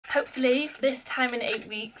Hopefully this time in 8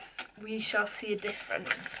 weeks we shall see a difference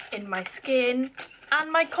in my skin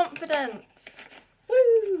and my confidence.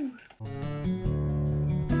 Woo!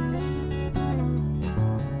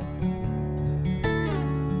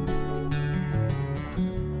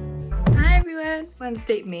 Hi everyone!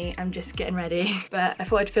 Wednesday me, I'm just getting ready, but I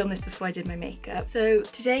thought I'd film this before I did my makeup. So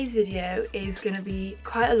today's video is going to be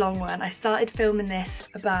quite a long one. I started filming this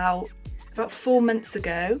about 4 months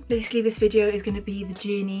ago. Basically this video is going to be the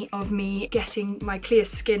journey of me getting my clear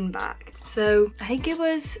skin back. So I think it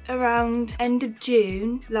was around end of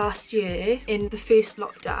June last year in the first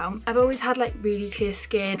lockdown. I've always had like really clear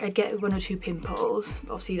skin. I'd get 1 or 2 pimples.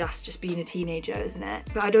 Obviously that's just being a teenager, isn't it?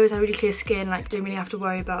 But I'd always had really clear skin, like didn't really have to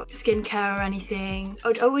worry about skincare or anything.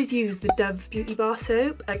 I'd always use the Dove Beauty Bar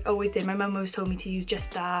soap, like always did. My mum always told me to use just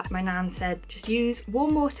that. My nan said just use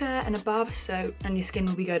warm water and a bar of soap and your skin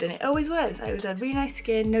will be good, and it always was. I always had really nice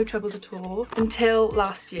skin, no troubles at all, until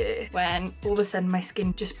last year when all of a sudden my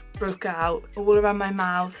skin just broke out all around my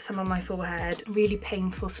mouth, some on my forehead, really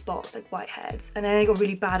painful spots like whiteheads. And then it got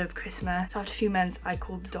really bad over Christmas. So after a few months I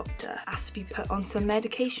called the doctor, asked to be put on some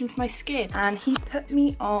medication for my skin, and he put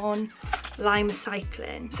me on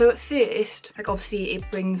lymecycline. So at first, like obviously it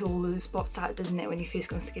brings all the spots out, doesn't it, when you first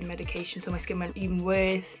go on skin medication. So my skin went even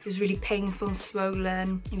worse. It was really painful and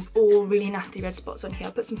swollen. It was all really nasty red spots on here.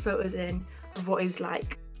 I put some photos in of what it was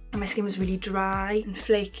like. And my skin was really dry and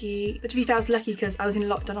flaky. But to be fair, I was lucky because I was in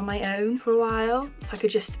lockdown on my own for a while. So I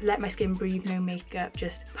could just let my skin breathe, no makeup,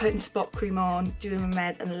 just putting spot cream on, doing my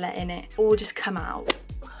meds and letting it all just come out.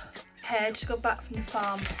 Okay, I just got back from the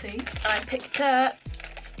pharmacy and I picked up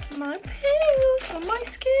my pills for my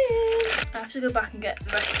skin. I have to go back and get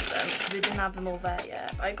the rest of them because they didn't have them all there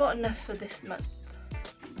yet. But I got enough for this month.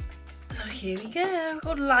 So here we go. It's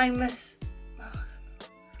called Lymecycline.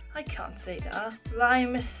 I can't say that.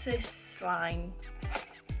 Lymecycline.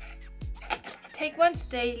 Take once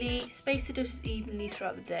daily, space the doses evenly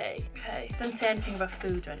throughout the day. Okay, doesn't say anything about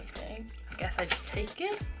food or anything. I guess I just take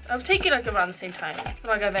it. I'll take it like around the same time. It's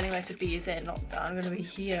not like I've anywhere to be, is it? Lockdown. I'm gonna be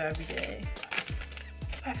here every day.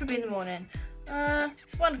 Preferably in the morning.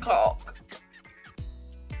 It's 1 o'clock.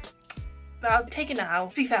 But I'll take it now.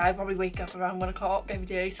 To be fair, I probably wake up around 1 o'clock every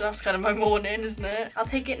day, so that's kind of my morning, isn't it? I'll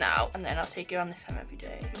take it now, and then I'll take it around this time every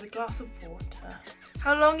day. With a glass of water.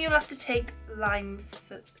 How long you'll have to take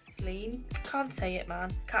lymecycline, can't say it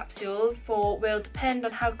man, capsules for will depend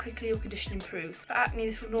on how quickly your condition improves. For acne,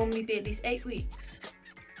 this will normally be at least 8 weeks.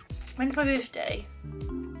 When's my birthday?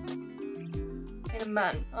 In a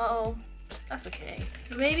month. Uh-oh, that's okay.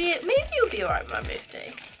 Maybe you'll be alright with my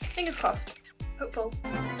birthday. Fingers crossed. Hopeful.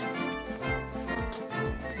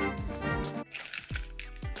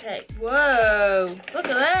 Okay, whoa, look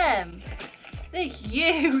at them. They're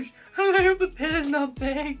huge. I hope the pill is not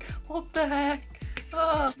big. What the heck?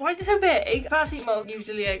 Oh, why is it so big? Paracetamol is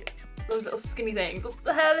usually like those little skinny things. What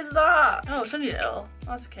the hell is that? Oh, it's only little.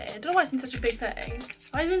 That's okay. I don't know why it's in such a big thing.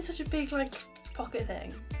 Why is it in such a big like pocket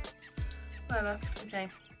thing? Whatever. Okay.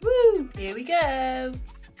 Woo! Here we go.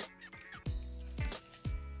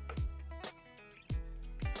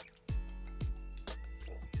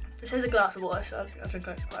 This is a glass of water, so I drink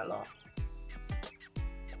quite a lot.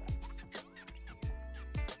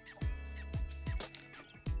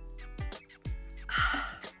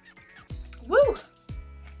 Woo!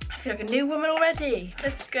 I feel like a new woman already.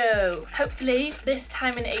 Let's go. Hopefully this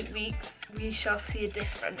time in 8 weeks we shall see a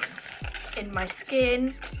difference in my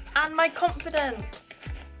skin and my confidence.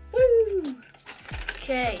 Woo!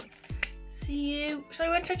 Okay. See you.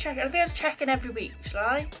 So when should I check it? I think I'll check in every week, shall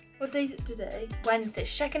I? What day is it today? Wednesday.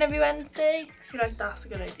 Checking every Wednesday? I feel like that's a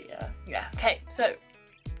good idea. Yeah. Okay, so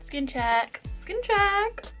skin check. Skin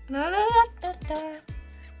check. La, la, la, la, la.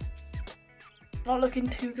 Not looking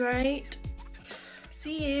too great.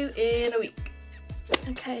 See you in a week.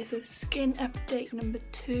 Okay, so skin update number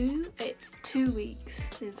 2. It's 2 weeks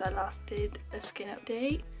since I last did a skin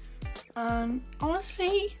update.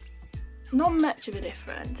 Honestly, not much of a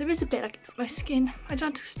difference. There is a bit, like my skin, I don't know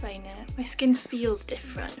how to explain it. My skin feels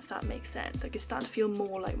different, if that makes sense. Like it's starting to feel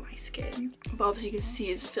more like my skin. But obviously you can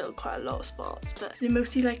see it's still quite a lot of spots, but they're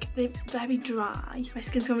mostly like, they're very dry. My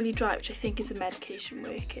skin's gone really dry, which I think is the medication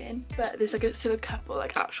working. But there's like still a couple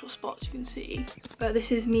like actual spots you can see. But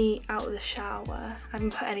this is me out of the shower. I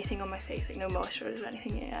haven't put anything on my face, like no moisturizer or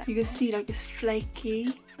anything yet. You can see like it's flaky.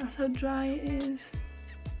 That's how dry it is.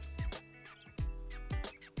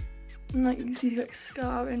 And like you can see like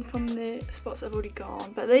scarring from the spots that have already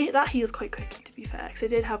gone, but that heals quite quickly, to be fair, because I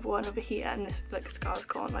did have one over here and this like scar's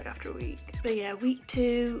gone like after a week. But yeah, week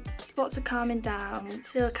 2, spots are calming down,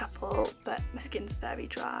 still a couple, but my skin's very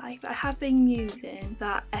dry. But I have been using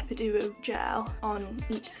that epiduo gel on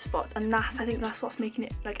each of the spots, and I think that's what's making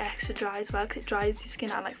it like extra dry as well, because it dries your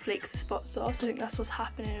skin out and like flakes the spots off. So I think that's what's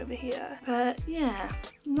happening over here. But yeah,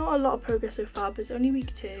 not a lot of progress so far, but it's only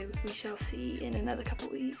week 2. We shall see in another couple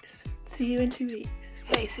of weeks. See you in 2 weeks.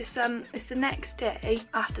 Okay, so it's the next day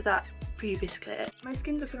after that previous clip. My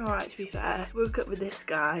skin's looking alright, to be fair. Woke up with this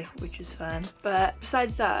guy, which was fun. But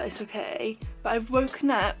besides that, it's okay. But I've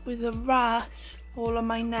woken up with a rash all on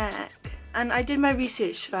my neck. And I did my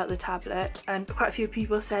research about the tablet, and quite a few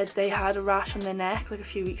people said they had a rash on their neck like a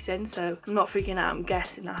few weeks in, so I'm not freaking out. I'm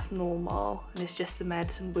guessing that's normal and it's just the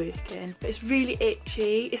medicine working. But it's really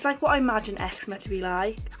itchy. It's like what I imagine eczema to be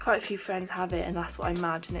like. Quite a few friends have it and that's what I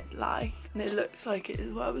imagine it like. And it looks like it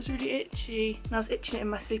as well. It was really itchy. And I was itching it in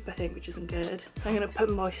my sleep, I think, which isn't good. So I'm going to put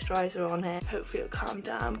moisturiser on it. Hopefully it'll calm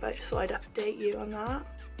down, but I just thought I'd update you on that.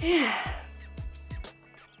 Yeah.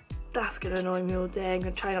 That's gonna annoy me all day. I'm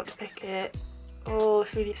gonna try not to pick it. Oh,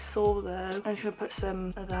 it's really sore though. I'm just gonna put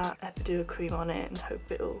some of that epidural cream on it and hope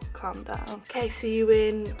it'll calm down. Okay, see you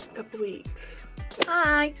in a couple of weeks.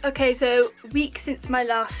 Hi. Okay, so week since my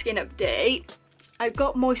last skin update. I've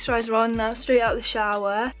got moisturiser on now, straight out of the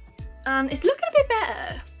shower. And it's looking a bit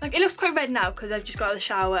better. Like, it looks quite red now because I've just got out of the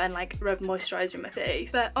shower and like rubbed moisturiser in my face.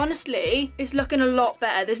 But honestly, it's looking a lot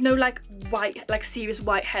better. There's no like white, like serious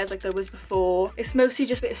white hairs like there was before. It's mostly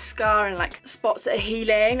just a bit of scar and like spots that are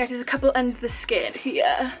healing. Like there's a couple under the skin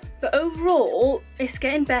here. But overall, it's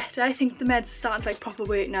getting better. I think the meds are starting to like proper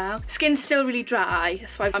work now. Skin's still really dry.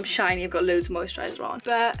 That's why I'm shiny. I've got loads of moisturiser on.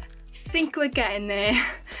 But I think we're getting there.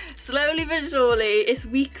 Slowly but surely. It's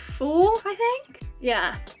week 4, I think.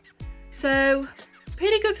 Yeah. So,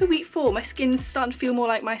 pretty good for week 4. My skin's starting to feel more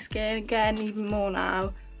like my skin again, even more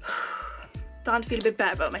now. Starting to feel a bit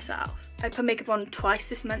better about myself. I put makeup on twice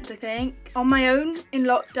this month, I think. On my own, in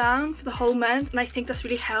lockdown for the whole month, and I think that's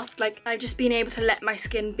really helped. Like, I've just been able to let my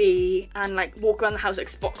skin be and like walk around the house like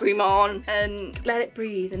spot cream on and let it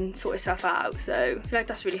breathe and sort itself out. So, I feel like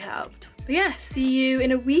that's really helped. But yeah, see you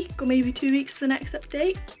in a week or maybe 2 weeks for the next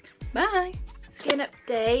update. Bye! Skin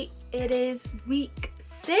update. It is week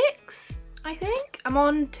 6, I think. I'm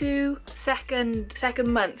on to second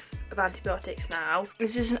month of antibiotics now.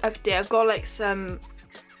 This is an update. I've got like some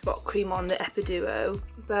spot cream on the epiduo,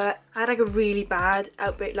 but I had like a really bad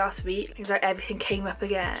outbreak last week because like everything came up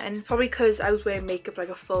again. Probably because I was wearing makeup like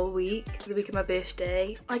a full week, the week of my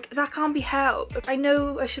birthday. Like, that can't be helped. I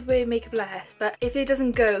know I should wear makeup less, but if it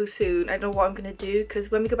doesn't go soon, I don't know what I'm gonna do, because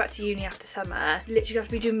when we go back to uni after summer, literally have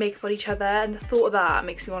to be doing makeup on each other, and the thought of that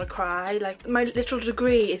makes me want to cry. Like, my literal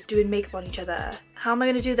degree is doing makeup on each other. How am I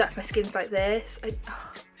gonna do that if my skin's like this?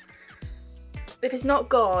 If it's not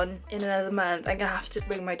gone in another month, I'm gonna have to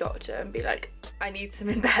ring my doctor and be like, I need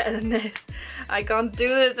something better than this. I can't do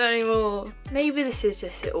this anymore. Maybe this is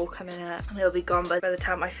just it all coming up and it'll be gone by the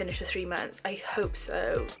time I finish the 3 months. I hope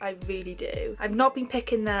so. I really do. I've not been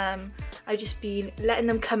picking them. I've just been letting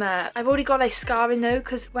them come up. I've already got like scarring though,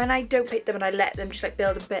 because when I don't pick them and I let them just like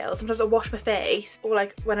build and build, sometimes I wash my face, or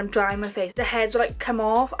like when I'm drying my face, the heads will like come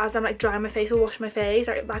off as I'm like drying my face or washing my face.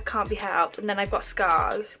 Like, that can't be helped. And then I've got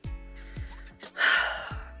scars.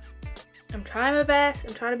 I'm trying my best,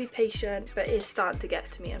 I'm trying to be patient, but it's starting to get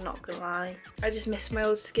to me, I'm not gonna lie. I just miss my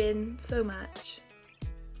old skin so much.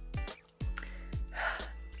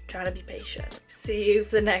 Trying to be patient. See you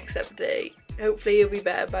for the next update. Hopefully you'll be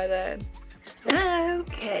better by then.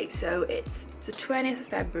 Okay, so it's the 20th of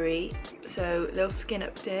February, so little skin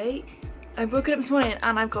update. I've woken up this morning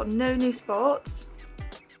and I've got no new spots.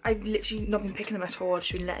 I've literally not been picking them at all, I've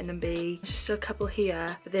just been letting them be. There's just a couple here,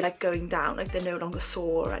 but they're like going down, like they're no longer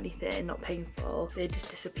sore or anything, not painful. They're just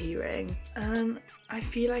disappearing. I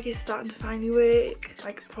feel like it's starting to finally work,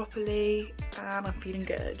 like properly, and I'm feeling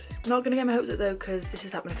good. I'm not gonna get my hopes up though, because this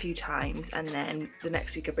has happened a few times, and then the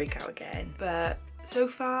next week I break out again. But so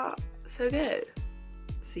far, so good.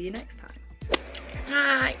 See you next time.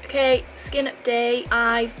 Hi, okay, skin update.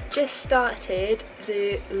 I've just started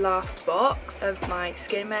the last box of my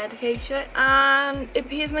skin medication and it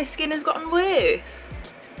appears my skin has gotten worse,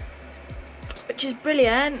 which is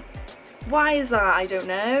brilliant. Why is that? I don't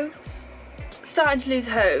know. Starting to lose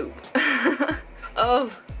hope.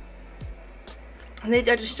 Oh, and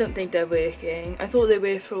I just don't think they're working. I thought they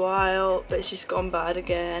were for a while, but it's just gone bad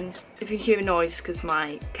again. If you hear a noise, because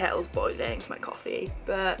my kettle's boiling, my coffee.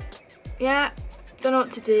 But yeah, don't know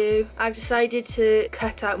what to do. I've decided to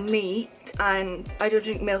cut out meat and I don't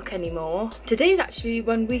drink milk anymore. Today's actually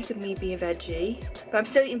 1 week of me being veggie, but I'm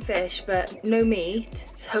still eating fish, but no meat.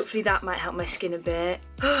 So hopefully that might help my skin a bit.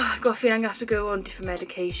 I've got a feeling I'm gonna have to go on different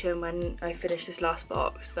medication when I finish this last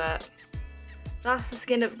box, but that's the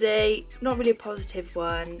skin update. Not really a positive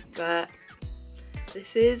one, but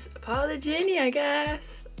this is a part of the journey, I guess.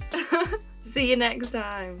 See you next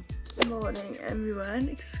time. Good morning, everyone.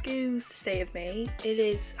 Excuse the state of me. It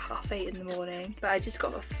is 8:30 in the morning, but I just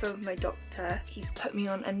got off the phone with my doctor. He's put me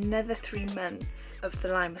on another 3 months of the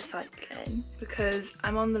lymecycline because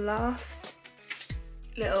I'm on the last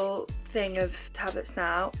little thing of tablets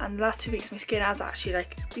now, and the last 2 weeks my skin has actually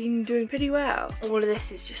like been doing pretty well. All of this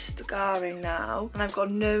is just scarring now, and I've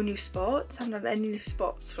got no new spots. I haven't had any new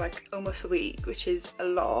spots for like almost a week, which is a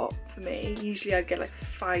lot for me. Usually I'd get like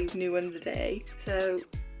 5 new ones a day, so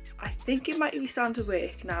I think it might be starting to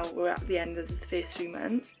work now. We're at the end of the first 3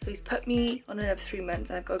 months. So he's put me on another 3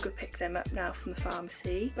 months, and I've got to go pick them up now from the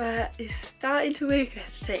pharmacy. But it's starting to work,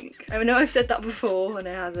 I think. I know I've said that before and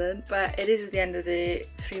it hasn't, but it is at the end of the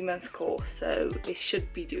 3 months course, so it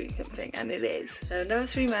should be doing something, and it is. So another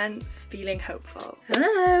 3 months, feeling hopeful.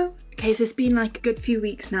 Hello! Okay, so it's been like a good few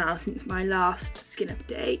weeks now since my last skin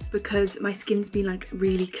update, because my skin's been like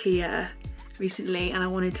really clear recently, and I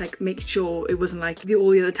wanted to like make sure it wasn't like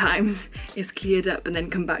all the other times it's cleared up and then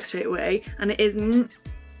come back straight away, and it isn't.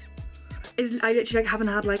 I literally like haven't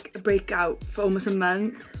had like a breakout for almost a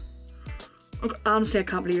month. Honestly, I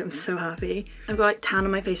can't believe it. I'm so happy. I've got like tan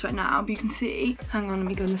on my face right now, but you can see, hang on, let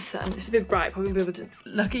me go in the sun. It's a bit bright, probably won't be able to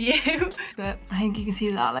look at you, but I think you can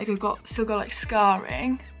see that like I've still got like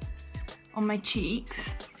scarring on my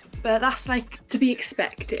cheeks, but that's like to be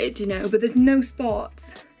expected, you know, but there's no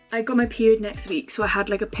spots. I got my period next week, so I had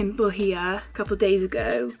like a pimple here a couple of days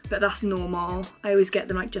ago, but that's normal. I always get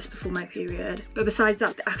them like just before my period. But besides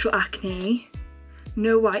that, the actual acne,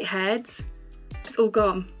 no whiteheads, it's all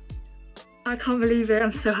gone. I can't believe it,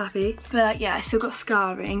 I'm so happy. But yeah, I still got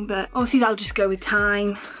scarring, but obviously that'll just go with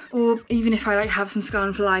time. Or even if I like have some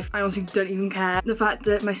scarring for life, I honestly don't even care. The fact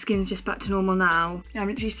that my skin's just back to normal now, I'm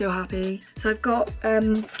literally so happy. So I've got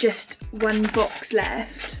just 1 box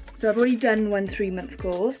left. So I've already done 1 3-month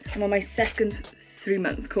course. I'm on my second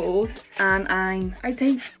 3-month course, and I'd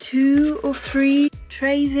say 2 or 3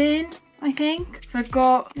 trays in, I think. So I've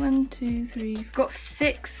got 1, 2, 3, I've got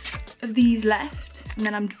 6 of these left, and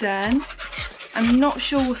then I'm done. I'm not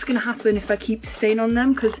sure what's gonna happen if I keep staying on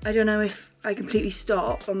them, because I don't know if I completely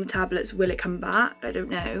stop on the tablets, will it come back? I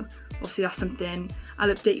don't know. Obviously that's something I'll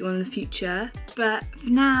update you on in the future. But for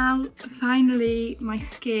now, finally my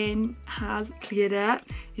skin has cleared up.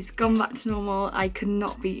 It's gone back to normal. I could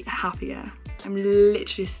not be happier. I'm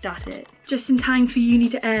literally ecstatic. Just in time for uni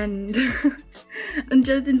to end. And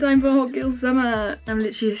just in time for hot girl summer. I'm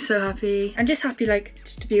literally so happy. I'm just happy like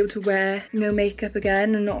just to be able to wear no makeup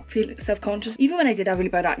again and not feel self-conscious. Even when I did have really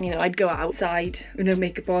bad acne, I'd go outside with no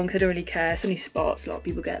makeup on because I don't really care. It's only spots, a lot of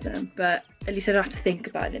people get them. But at least I don't have to think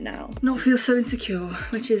about it now. Not feel so insecure,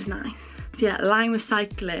 which is nice. So yeah,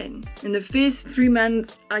 lymecycline. In the first 3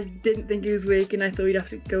 months, I didn't think it was working. I thought we'd have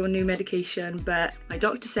to go on new medication, but my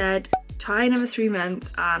doctor said, try another 3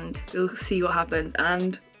 months and we'll see what happens.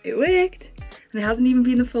 And it worked. And it hasn't even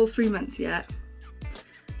been the full 3 months yet.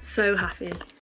 So happy.